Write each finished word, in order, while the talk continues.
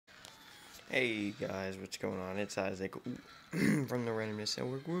Hey guys, what's going on? It's Isaac from the Randomness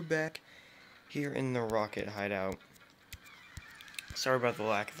Network. We're back here in the Rocket Hideout. Sorry about the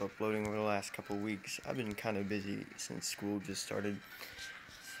lack of uploading over the last couple weeks. I've been kind of busy since school just started.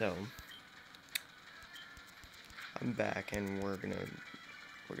 So I'm back and we're gonna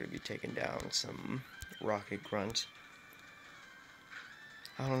be taking down some rocket grunts.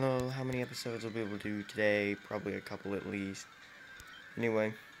 I don't know how many episodes we'll be able to do today, probably a couple at least.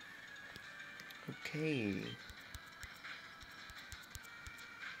 Anyway. Okay.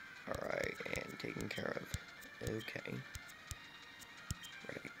 Alright, and taken care of. Okay.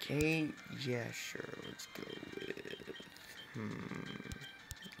 Right, okay, yeah, sure, let's go with,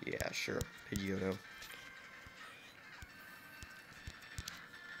 yeah, sure, Pidgeotto.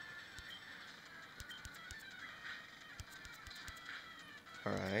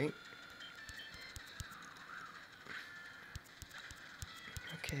 Alright.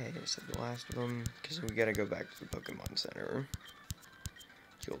 Okay, so the last of them, because we gotta go back to the Pokemon Center.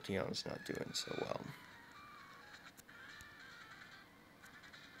 Jolteon's not doing so well.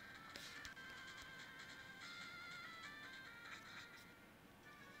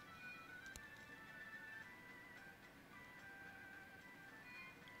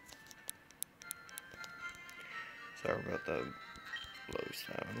 Sorry about the low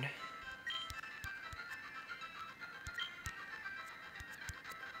sound.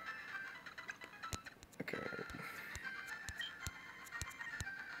 Okay.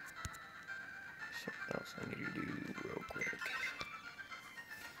 Something else I need to do real quick.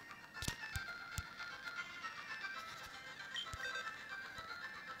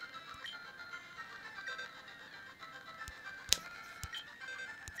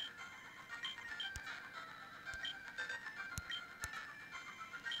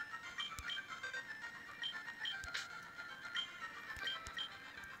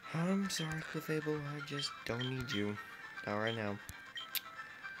 I'm sorry, Clefable, I just don't need you. Not right now.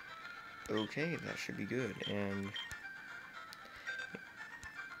 Okay, that should be good, and...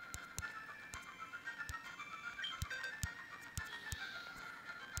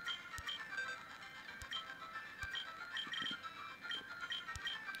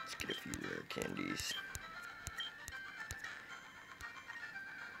 let's get a few rare candies.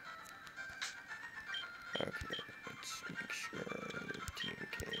 Okay, let's make sure the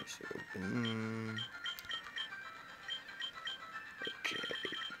TMK is open. Okay,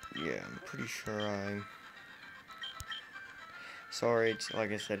 yeah, I'm pretty sure sorry, it's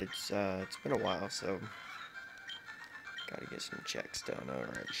like I said, it's been a while, so gotta get some checks done.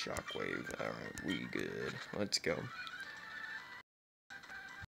 Alright, Shockwave. Alright, we good. Let's go.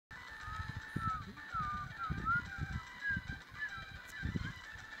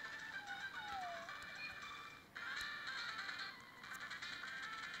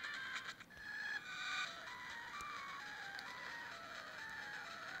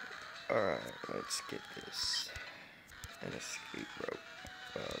 Alright, let's get this. An escape rope.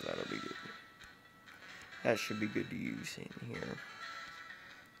 Well, that'll be good. That should be good to use in here.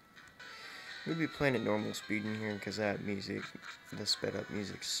 We'll be playing at normal speed in here because that music, the sped up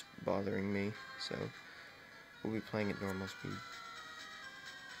music's bothering me. So, we'll be playing at normal speed.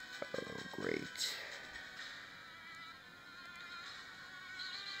 Oh, great.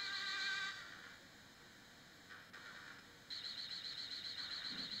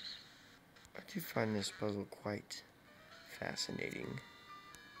 I do find this puzzle quite fascinating.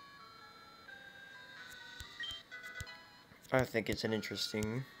 I think it's an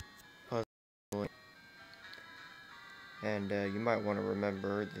interesting puzzle, and you might want to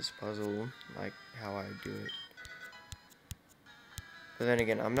remember this puzzle, like how I do it. But then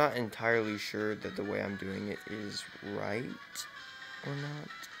again, I'm not entirely sure that the way I'm doing it is right or not.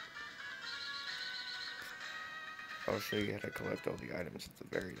 I'll show you how to collect all the items at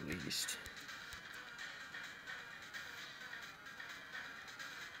the very least.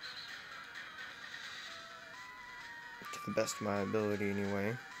 To the best of my ability,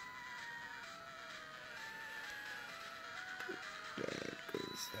 anyway. That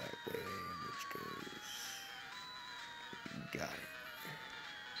goes that way, which goes... got it.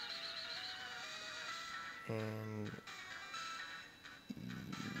 And...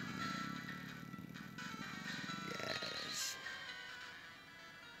 yes.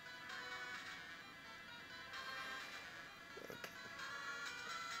 Okay.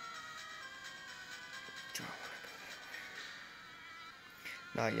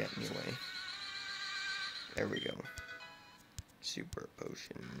 Not yet, anyway. There we go. Super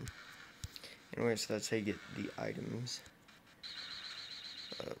potion. Anyway, so that's how you get the items.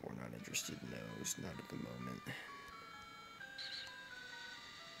 We're not interested in those, not at the moment.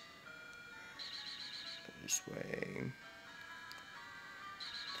 this way,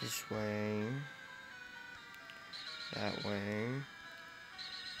 this way, that way,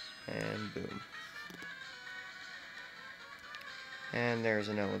 and boom. And there's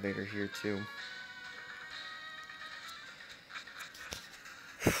an elevator here too.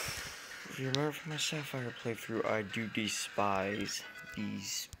 If you remember from my Sapphire playthrough, I do despise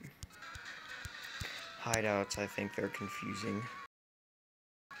these hideouts. I think they're confusing.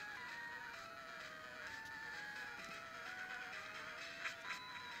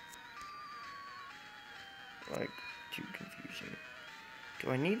 Like, too confusing. Do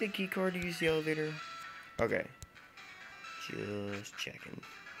I need the key card to use the elevator? Okay. Just checking.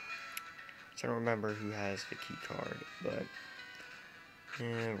 So I don't remember who has the key card, but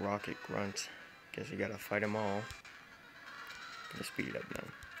Rocket Grunt. Guess we gotta fight them all. Gonna speed it up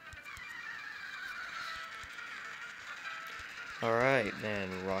now. Alright, then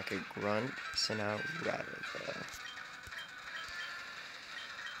Rocket Grunt sent out Rattata.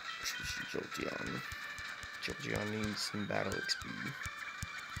 Jolteon. Jolteon needs some battle XP.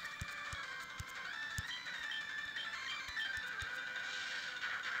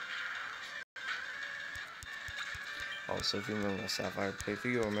 Also, if you remember my Sapphire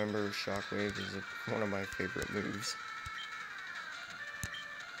playthrough, you'll remember Shockwave is one of my favorite moves.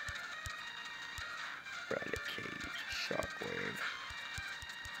 Raticate, Shockwave.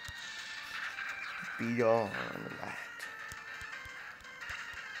 Beyond that.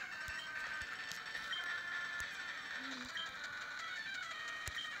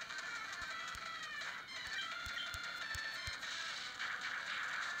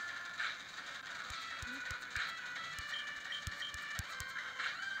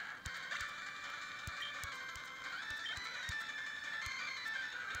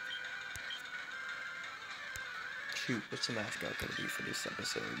 Shoot, what's the mascot gonna be for this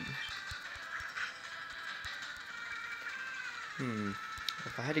episode?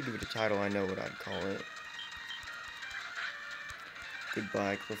 If I had to give it a title, I know what I'd call it.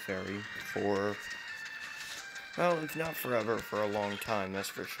 Goodbye, Clefairy, for, well, if not forever, for a long time, that's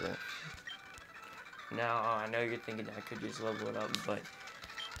for sure. Now, I know you're thinking I could just level it up, but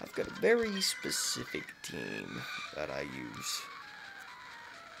I've got a very specific team that I use.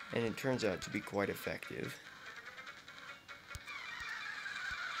 And it turns out to be quite effective.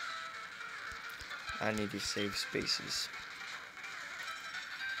 I need to save spaces.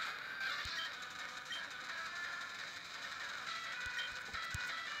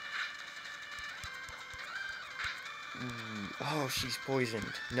 Oh, she's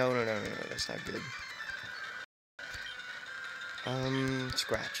poisoned. No, that's not good.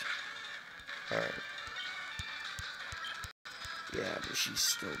 Scratch. Alright. Yeah, but she's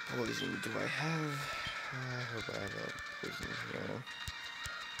still poisoned. Do I have... I hope I have a poison here.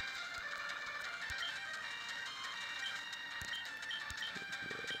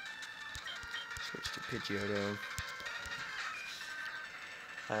 Switch to Pidgeotto.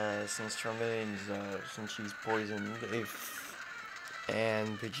 Since Charmeleon's, since she's poisoned,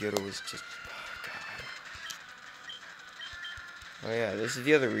 and Pidgeotto was just, oh god. Oh yeah, this is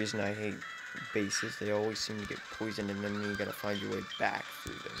the other reason I hate bases. They always seem to get poisoned, and then you gotta find your way back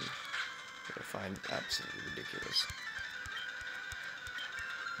through them. Which I find absolutely ridiculous.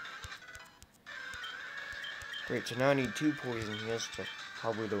 Great, so now I need 2 poison heals, which I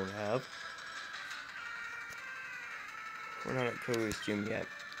probably don't have. We're not at Koga's gym yet.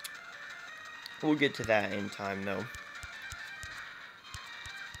 We'll get to that in time, though.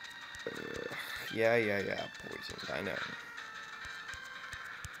 Yeah, poisoned, I know.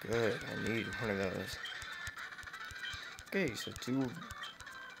 Good, I need one of those. Okay, so two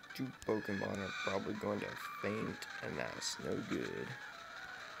Pokemon are probably going to faint, and that's no good.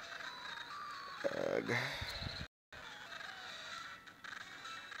 Ugh.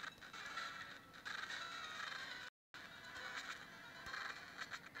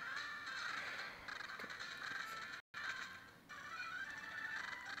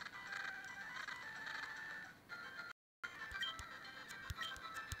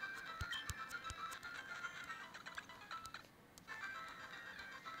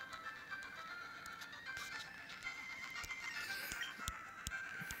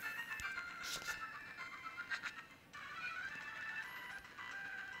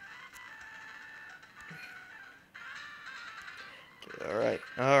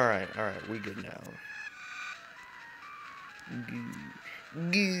 Alright, we good now.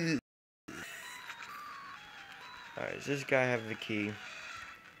 Good. Alright, does this guy have the key?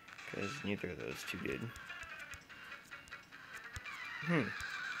 Because neither of those two did.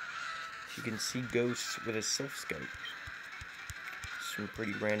 You can see ghosts with a Silph Scope. Some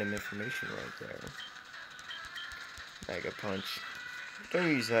pretty random information right there. Mega Punch. Don't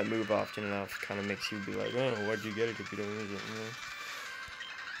use that move often enough. Kind of makes you be like, oh, why'd you get it if you don't use it?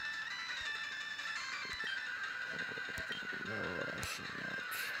 No, I should not.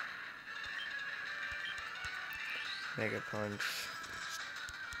 Mega Punch.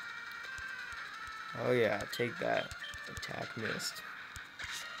 Oh yeah, take that. Attack missed.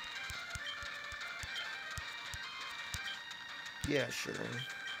 Yeah, sure.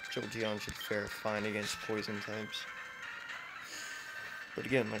 Jolteon should fare fine against poison types. But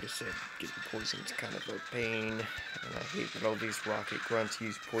again, like I said, getting poison's kind of a pain, and I hate that all these rocket grunts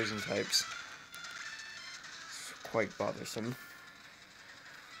use poison types. It's quite bothersome.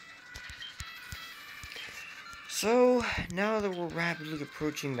 So, now that we're rapidly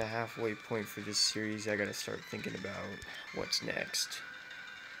approaching the halfway point for this series, I gotta start thinking about what's next.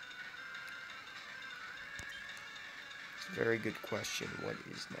 It's a very good question, what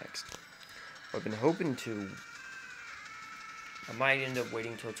is next? I've been hoping to... I might end up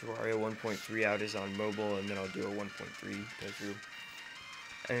waiting till Terraria 1.3 out is on mobile, and then I'll do a 1.3 playthrough.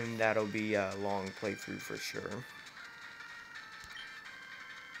 And that'll be a long playthrough for sure.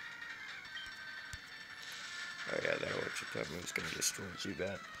 Oh yeah, that electric type move's gonna destroy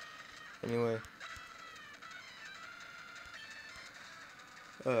Zubat. Anyway.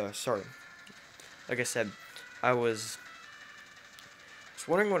 Sorry. Like I said, I was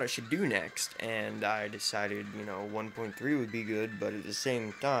wondering what I should do next, and I decided, 1.3 would be good, but at the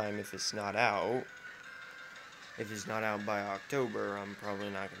same time, if it's not out by October, I'm probably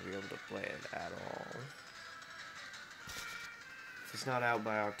not going to be able to play it at all. If it's not out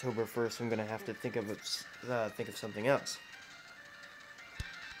by October 1st, I'm going to have to think of something else.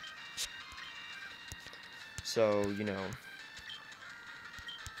 So,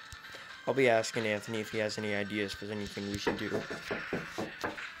 I'll be asking Anthony if he has any ideas for anything we should do.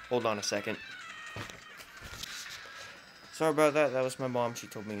 Hold on a second. Sorry about that. That was my mom. She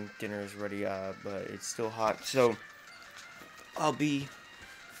told me dinner is ready, but it's still hot. So, I'll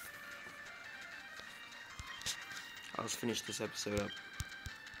just finish this episode up.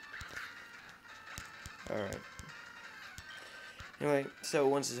 Alright. Anyway, so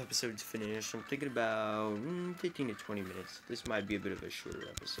once this episode's finished, I'm thinking about 15 to 20 minutes. This might be a bit of a shorter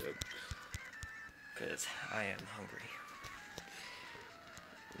episode, because I am hungry.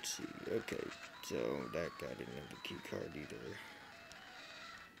 Let's see, okay, so that guy didn't have a key card either.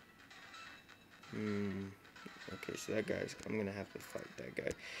 Okay, so that guy's, I'm gonna have to fight that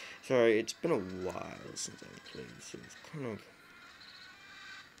guy. Sorry, it's been a while since I played, so it's kind of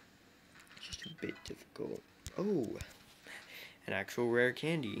just a bit difficult. Oh, an actual rare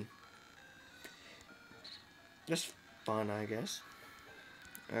candy. That's fun, I guess.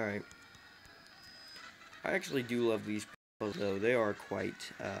 Alright. I actually do love these puzzles, though. They are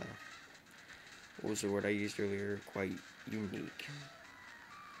quite, what was the word I used earlier? Quite unique.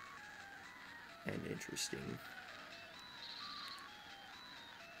 And interesting.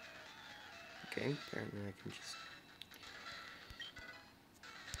 Okay, apparently I can just...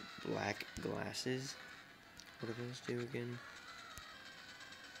 Black glasses. What do those do again?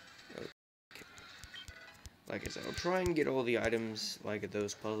 Okay. Like I said, I'll try and get all the items, like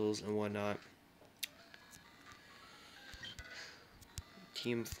those puzzles and whatnot.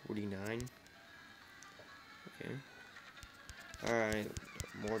 TM49. Okay. Alright,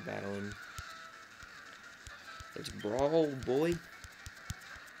 more battling. Let's brawl, boy.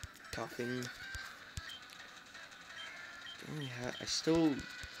 Coughing. We still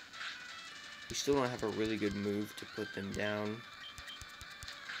don't have a really good move to put them down.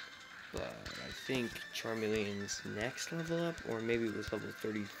 But I think Charmeleon's next level up, or maybe it was level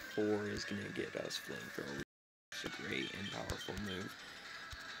 34, is gonna get us Flamethrower. It's a great and powerful move.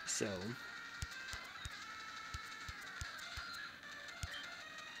 So,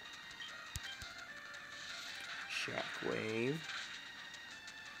 Shockwave.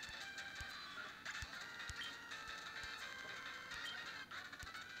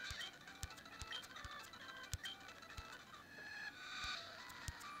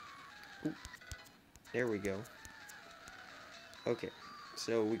 Ooh, there we go. Okay,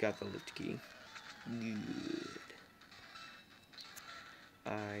 so we got the lift key. Good.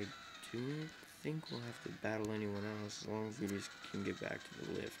 I don't think we'll have to battle anyone else as long as we just can get back to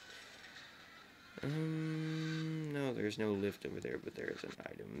the lift. No, there's no lift over there, but there is an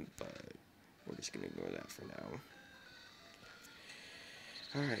item, but we're just gonna ignore that for now.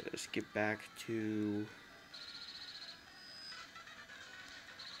 Alright, let's get back to...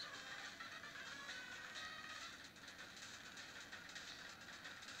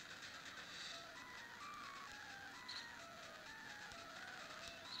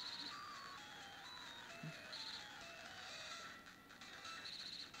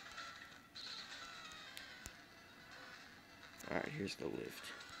 here's the lift.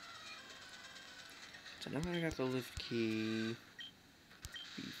 So now I got the lift key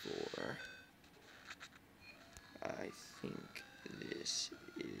before. I think this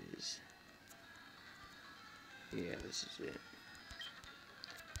is... yeah, this is it.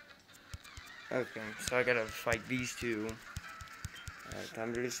 Okay, so I gotta fight these two.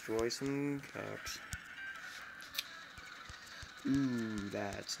 Time to destroy some cups. Ooh,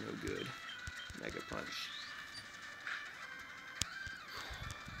 that's no good. Mega punch.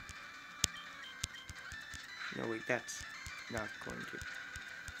 No, wait, that's not going to.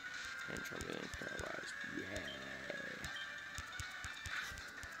 And Charmeleon paralyzed. Yeah.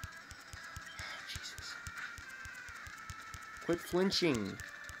 Oh, Jesus. Quit flinching.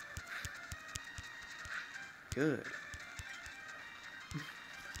 Good.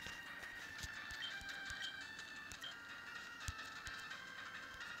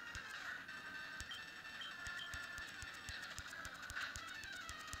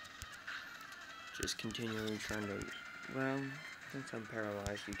 Just continually trying to, well, since I'm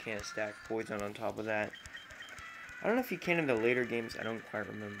paralyzed, you can't stack poison on top of that. I don't know if you can in the later games, I don't quite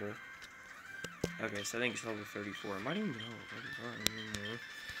remember. Okay, so I think it's level 34. I might even know.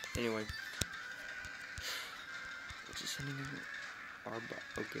 Anyway. What's he sending over?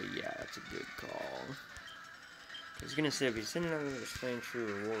 Okay, yeah, that's a good call. I was gonna say, if he's sending over the Sand True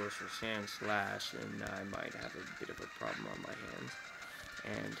or Walrus or Sand Slash, then I might have a bit of a problem on my hands.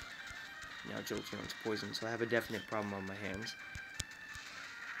 And now Jolteon's poison, so I have a definite problem on my hands.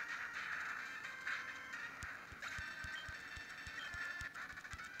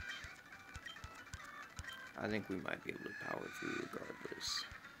 I think we might be able to power through regardless.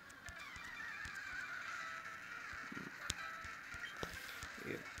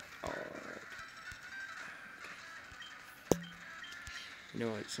 Yeah. Alright. Okay. You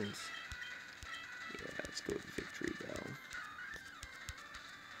know what, since... yeah, let's go with Victory Bell.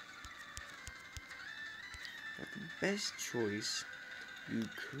 Now, the best choice, you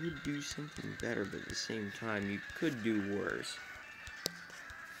could do something better, but at the same time, you could do worse.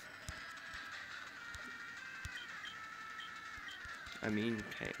 I mean,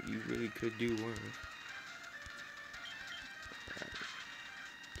 you really could do worse.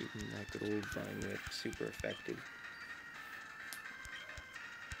 Even that good old Vine Whip, super effective.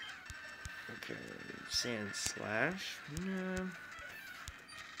 Okay, Sand Slash. No.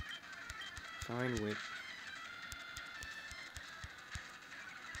 Vine Whip.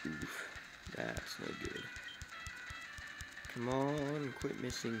 Oof, that's no good. Come on, quit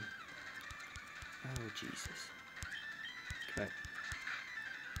missing. Oh, Jesus. Cut.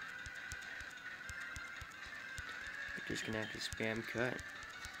 You're just gonna have to spam cut.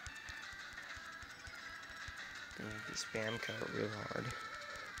 Gonna have to spam cut real hard.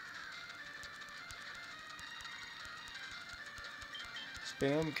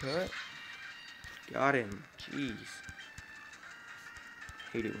 Spam cut. Got him. Jeez.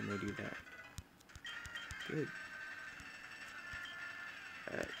 Hate it when they do that. Good.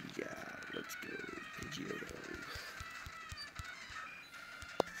 Yeah, let's go. Pidgeotto.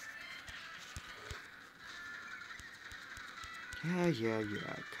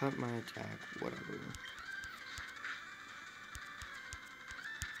 Yeah. Cut my attack. Whatever.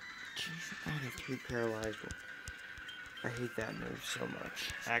 Jeez, I have 2 paralyzed. I hate that move so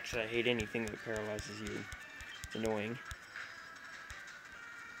much. Actually, I hate anything that paralyzes you. It's annoying.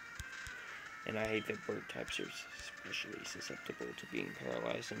 And I hate that bird types are especially susceptible to being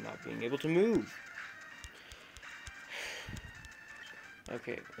paralyzed and not being able to move.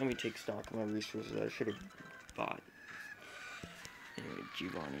 Okay, let me take stock of my resources. I should have bought. Anyway,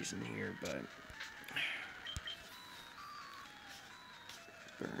 Giovanni's in here, but...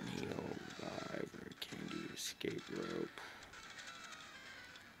 Burn Heal, Revive, Rare Candy, Escape Rope.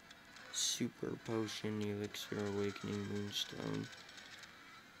 Super Potion, Elixir, Awakening, Moonstone.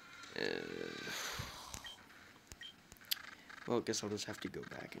 Well, I guess I'll just have to go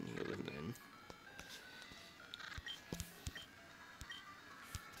back and heal him then.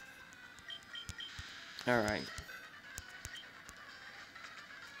 Alright.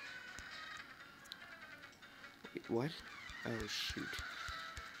 Wait, what? Oh, shoot.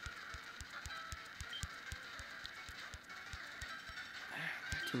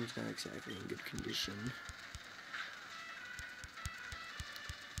 My team's not exactly in good condition.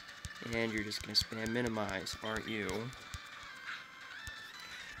 And you're just gonna spam minimize, aren't you?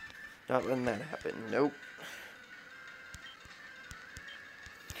 Not letting that happen. Nope.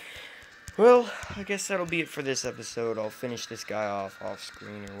 Well, I guess that'll be it for this episode. I'll finish this guy off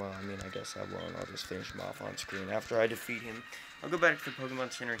screen, or well, I mean, I guess I won't. I'll just finish him off on screen after I defeat him. I'll go back to the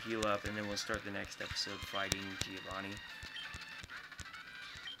Pokemon Center, heal up, and then we'll start the next episode fighting Giovanni.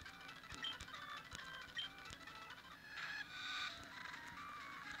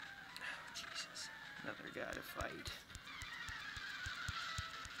 guy to fight.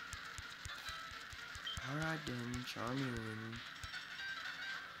 Alright then, Charmeleon.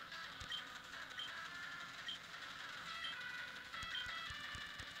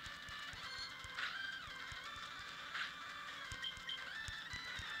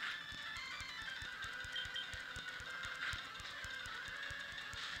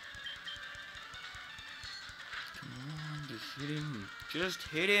 Come on, just hit him. Just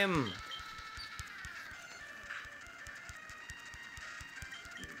hit him.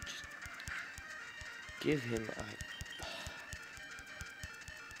 Just give him a...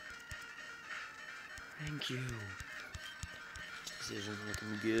 Thank you. This isn't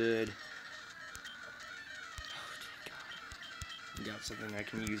looking good. Oh, dear God. Got something I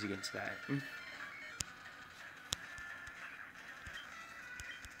can use against that.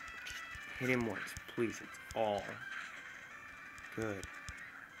 Hit him once, please. It's all good.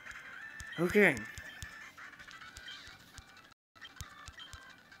 Okay.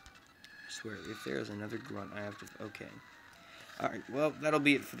 I swear, if there's another grunt, I have to... Okay. Alright, well, that'll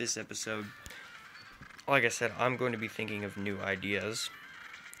be it for this episode. Like I said, I'm going to be thinking of new ideas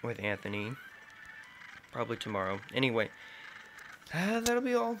with Anthony. Probably tomorrow. Anyway, that'll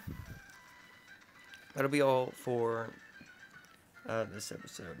be all. That'll be all for this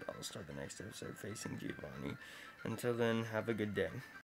episode. I'll start the next episode facing Giovanni. Until then, have a good day.